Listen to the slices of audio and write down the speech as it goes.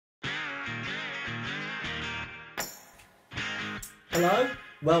Hello,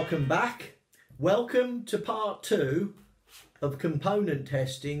 welcome back. Welcome to part 2 of component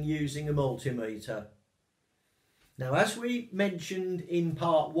testing using a multimeter. Now, as we mentioned in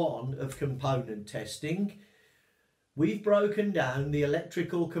part 1 of component testing, we've broken down the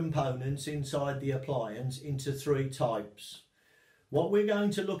electrical components inside the appliance into 3 types. What we're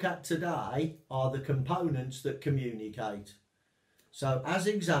going to look at today are the components that communicate. So as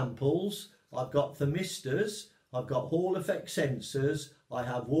examples, I've got thermistors, I've got Hall effect sensors, I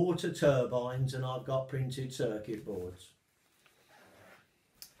have water turbines, and I've got printed circuit boards.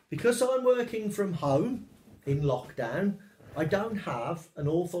 Because I'm working from home in lockdown, I don't have an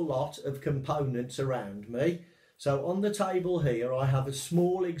awful lot of components around me. So on the table here, I have a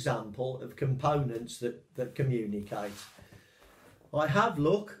small example of components that communicate. I have,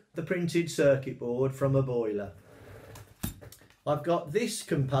 look, the printed circuit board from a boiler. I've got this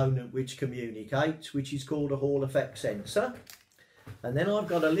component which communicates, which is called a Hall effect sensor. And then I've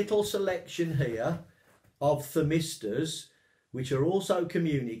got a little selection here of thermistors, which are also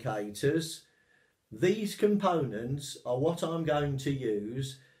communicators. These components are what I'm going to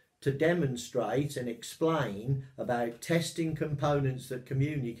use to demonstrate and explain about testing components that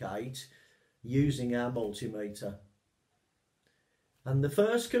communicate using our multimeter. And the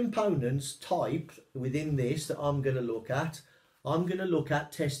first components type within this that I'm going to look at,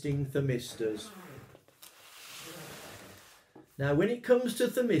 testing thermistors. Now, when it comes to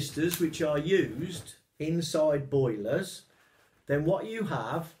thermistors which are used inside boilers, then what you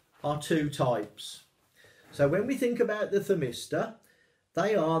have are 2 types. So when we think about the thermistor,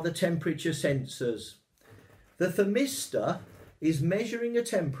 they are the temperature sensors. The thermistor is measuring a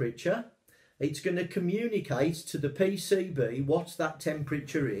temperature. It's going to communicate to the PCB what that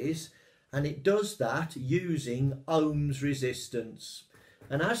temperature is, and it does that using ohms resistance.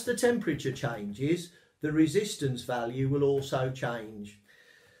 And as the temperature changes, the resistance value will also change.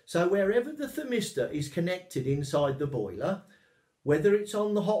 So wherever the thermistor is connected inside the boiler, whether it's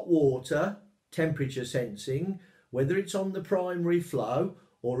on the hot water temperature sensing, whether it's on the primary flow,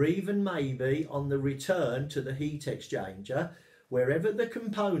 or even maybe on the return to the heat exchanger, wherever the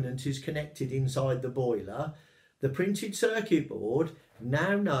component is connected inside the boiler, the printed circuit board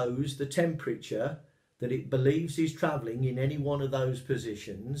now knows the temperature that it believes is travelling in any one of those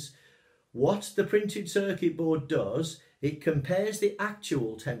positions. What the printed circuit board does, it compares the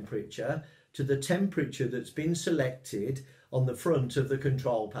actual temperature to the temperature that's been selected on the front of the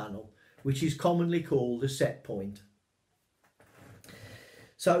control panel, which is commonly called a set point.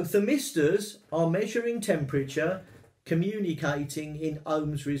 So thermistors are measuring temperature, communicating in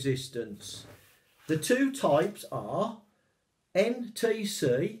ohms resistance. The 2 types are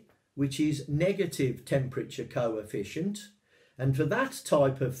NTC, which is negative temperature coefficient, and for that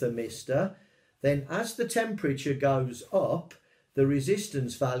type of thermistor, then as the temperature goes up, the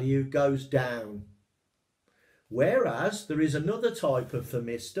resistance value goes down. Whereas there is another type of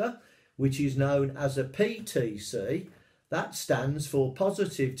thermistor, which is known as a PTC, that stands for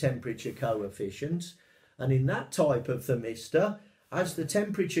positive temperature coefficient, and in that type of thermistor, as the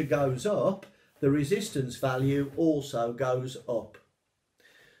temperature goes up, the resistance value also goes up.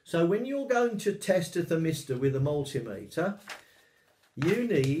 So when you're going to test a thermistor with a multimeter, you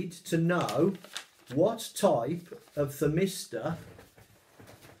need to know what type of thermistor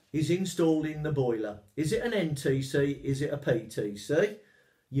is installed in the boiler. Is it an NTC? Is it a PTC?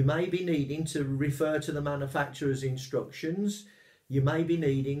 You may be needing to refer to the manufacturer's instructions. You may be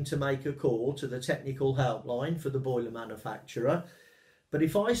needing to make a call to the technical helpline for the boiler manufacturer. But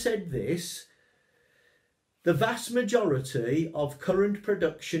if I said this, the vast majority of current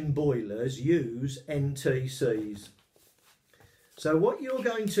production boilers use NTCs. So what you're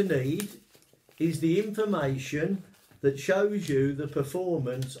going to need is the information that shows you the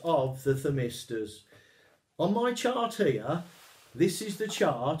performance of the thermistors. On my chart here, this is the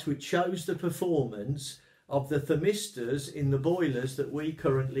chart which shows the performance of the thermistors in the boilers that we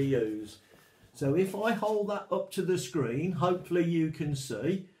currently use. So if I hold that up to the screen, hopefully you can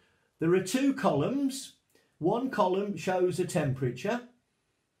see, there are 2 columns. One column shows a temperature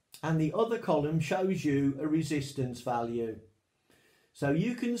and the other column shows you a resistance value. So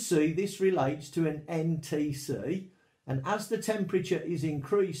you can see this relates to an NTC, and as the temperature is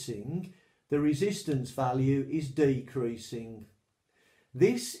increasing, the resistance value is decreasing.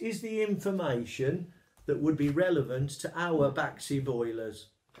 This is the information that would be relevant to our Baxi boilers.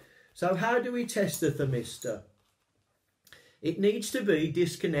 So how do we test the thermistor? It needs to be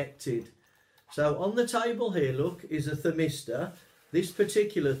disconnected. So on the table here, look, is a thermistor. This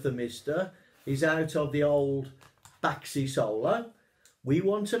particular thermistor is out of the old Baxi Solo. We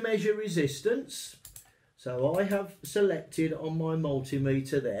want to measure resistance. So I have selected on my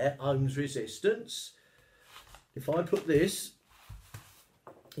multimeter there ohms resistance. If I put this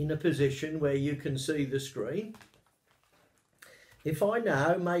in a position where you can see the screen, if I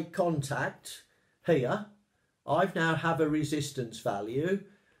now make contact here, I now have a resistance value.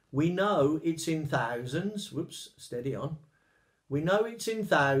 We know it's in thousands. Whoops, steady on. We know it's in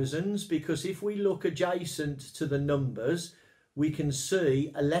thousands because if we look adjacent to the numbers, we can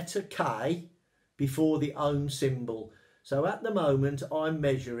see a letter K before the ohm symbol. So at the moment I'm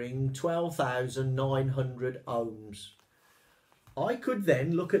measuring 12,900 ohms. I could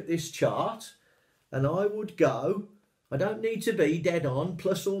then look at this chart and I would go, I don't need to be dead on,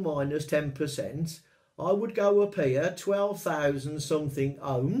 plus or minus 10%. I would go up here, 12,000 something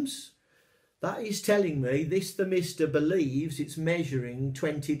ohms. That is telling me this thermistor believes it's measuring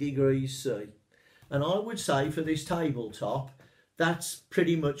 20 degrees C. And I would say for this tabletop, that's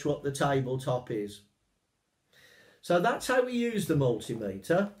pretty much what the tabletop is. So that's how we use the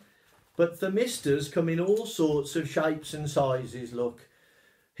multimeter. But thermistors come in all sorts of shapes and sizes. Look,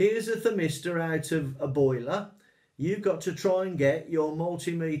 here's a thermistor out of a boiler. You've got to try and get your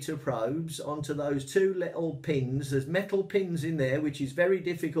multimeter probes onto those two little pins. There's metal pins in there, which is very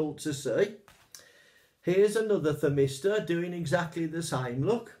difficult to see. Here's another thermistor doing exactly the same,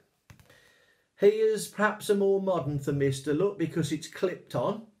 look. Here's perhaps a more modern thermistor, look, because it's clipped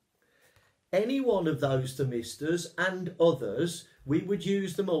on. Any one of those thermistors and others, we would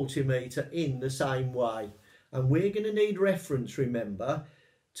use the multimeter in the same way. And we're going to need reference, remember,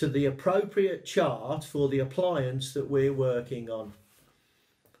 to the appropriate chart for the appliance that we're working on.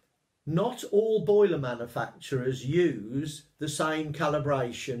 Not all boiler manufacturers use the same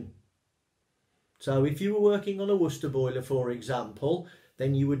calibration. So if you were working on a Worcester boiler, for example,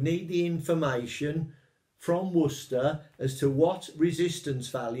 then you would need the information from Worcester as to what resistance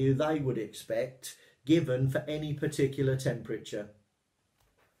value they would expect given for any particular temperature.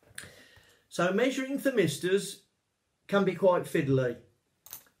 So measuring thermistors can be quite fiddly.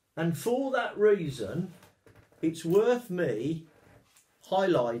 And for that reason, it's worth me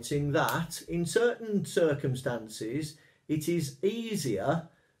highlighting that in certain circumstances, it is easier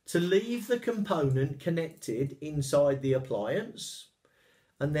to leave the component connected inside the appliance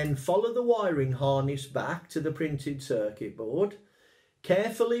and then follow the wiring harness back to the printed circuit board.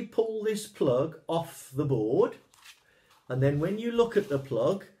 Carefully pull this plug off the board, and then when you look at the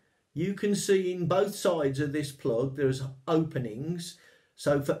plug, you can see in both sides of this plug there's openings.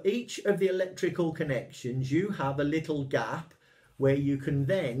 So for each of the electrical connections you have a little gap where you can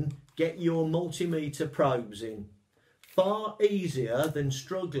then get your multimeter probes in. Far easier than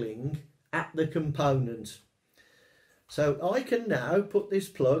struggling at the component. So I can now put this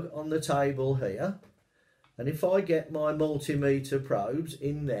plug on the table here, and if I get my multimeter probes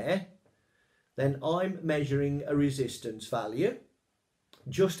in there, then I'm measuring a resistance value.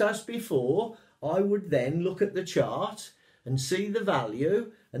 Just as before, I would then look at the chart and see the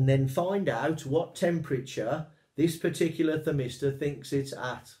value and then find out what temperature this particular thermistor thinks it's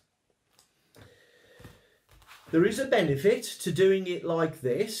at. There is a benefit to doing it like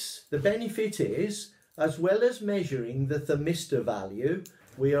this. The benefit is, as well as measuring the thermistor value,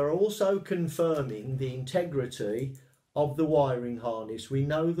 we are also confirming the integrity of the wiring harness. We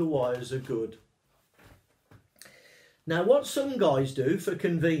know the wires are good. Now, what some guys do for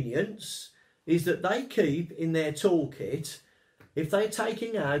convenience is that they keep in their toolkit, if they're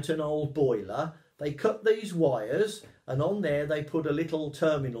taking out an old boiler, they cut these wires and on there they put a little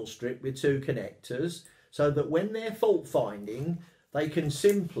terminal strip with two connectors, so that when they're fault finding, they can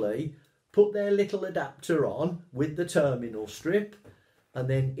simply put their little adapter on with the terminal strip, and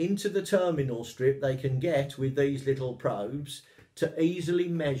then into the terminal strip they can get with these little probes to easily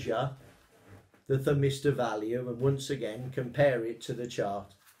measure the thermistor value and once again compare it to the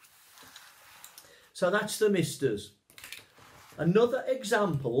chart. So that's thermistors. Another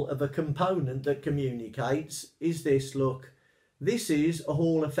example of a component that communicates is this, look. This is a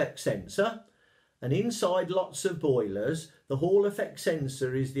Hall effect sensor. And inside lots of boilers, the Hall effect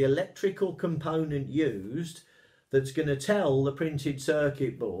sensor is the electrical component used that's going to tell the printed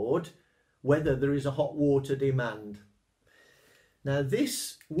circuit board whether there is a hot water demand. Now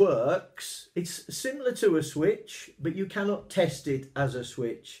this works, it's similar to a switch, but you cannot test it as a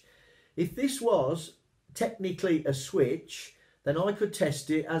switch. If this was technically a switch, then I could test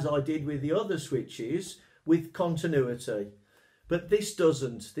it as I did with the other switches with continuity. But this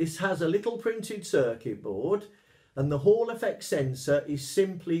doesn't. This has a little printed circuit board, and the Hall effect sensor is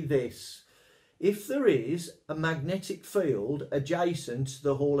simply this. If there is a magnetic field adjacent to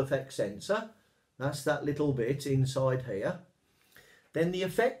the Hall effect sensor, that's that little bit inside here, then the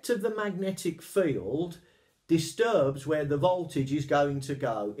effect of the magnetic field disturbs where the voltage is going to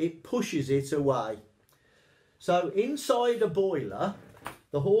go. It pushes it away. So inside a boiler,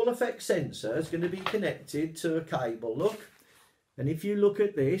 the Hall effect sensor is going to be connected to a cable, look. And if you look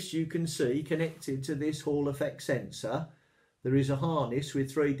at this, you can see connected to this Hall effect sensor, there is a harness with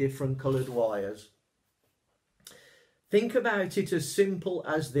 3 different coloured wires. Think about it as simple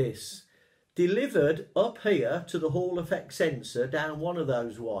as this. Delivered up here to the Hall effect sensor down one of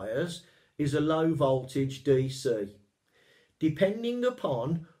those wires is a low voltage DC. Depending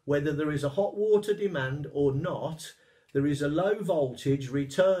upon whether there is a hot water demand or not, there is a low voltage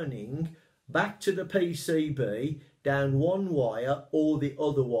returning back to the PCB down one wire or the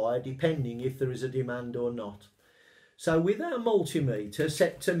other wire, depending if there is a demand or not. So with our multimeter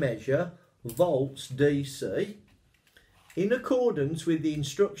set to measure volts DC, in accordance with the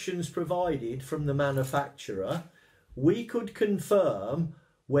instructions provided from the manufacturer, we could confirm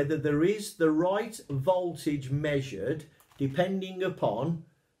whether there is the right voltage measured depending upon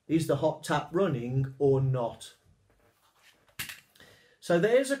is the hot tap running or not. So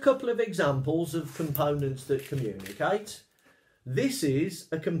there's a couple of examples of components that communicate. This is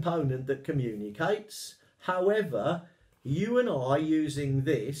a component that communicates. However, you and I using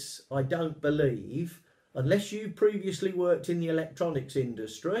this, I don't believe, unless you previously worked in the electronics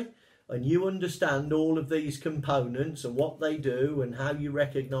industry and you understand all of these components and what they do and how you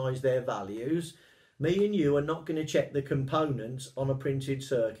recognise their values, me and you are not going to check the components on a printed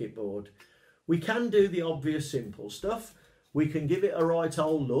circuit board. We can do the obvious simple stuff. We can give it a right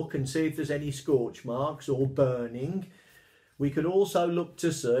old look and see if there's any scorch marks or burning. We could also look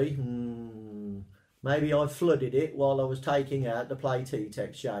to see, maybe I flooded it while I was taking out the plate heat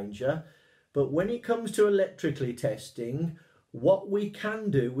exchanger. But when it comes to electrically testing, what we can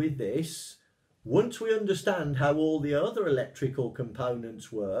do with this, once we understand how all the other electrical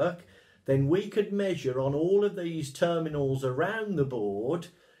components work, then we could measure on all of these terminals around the board,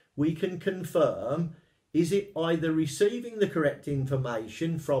 we can confirm, is it either receiving the correct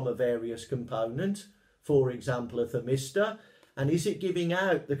information from a various component, for example a thermistor, and is it giving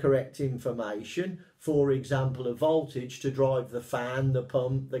out the correct information, for example a voltage to drive the fan, the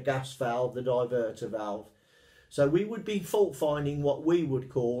pump, the gas valve, the diverter valve. So we would be fault finding what we would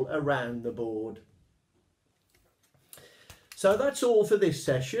call around the board. So that's all for this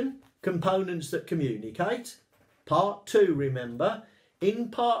session, components that communicate. Part 2, remember. In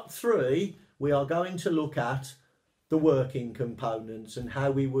part 3 we are going to look at the working components and how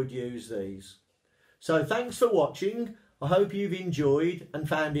we would use these. So thanks for watching. I hope you've enjoyed and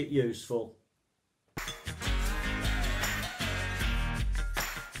found it useful.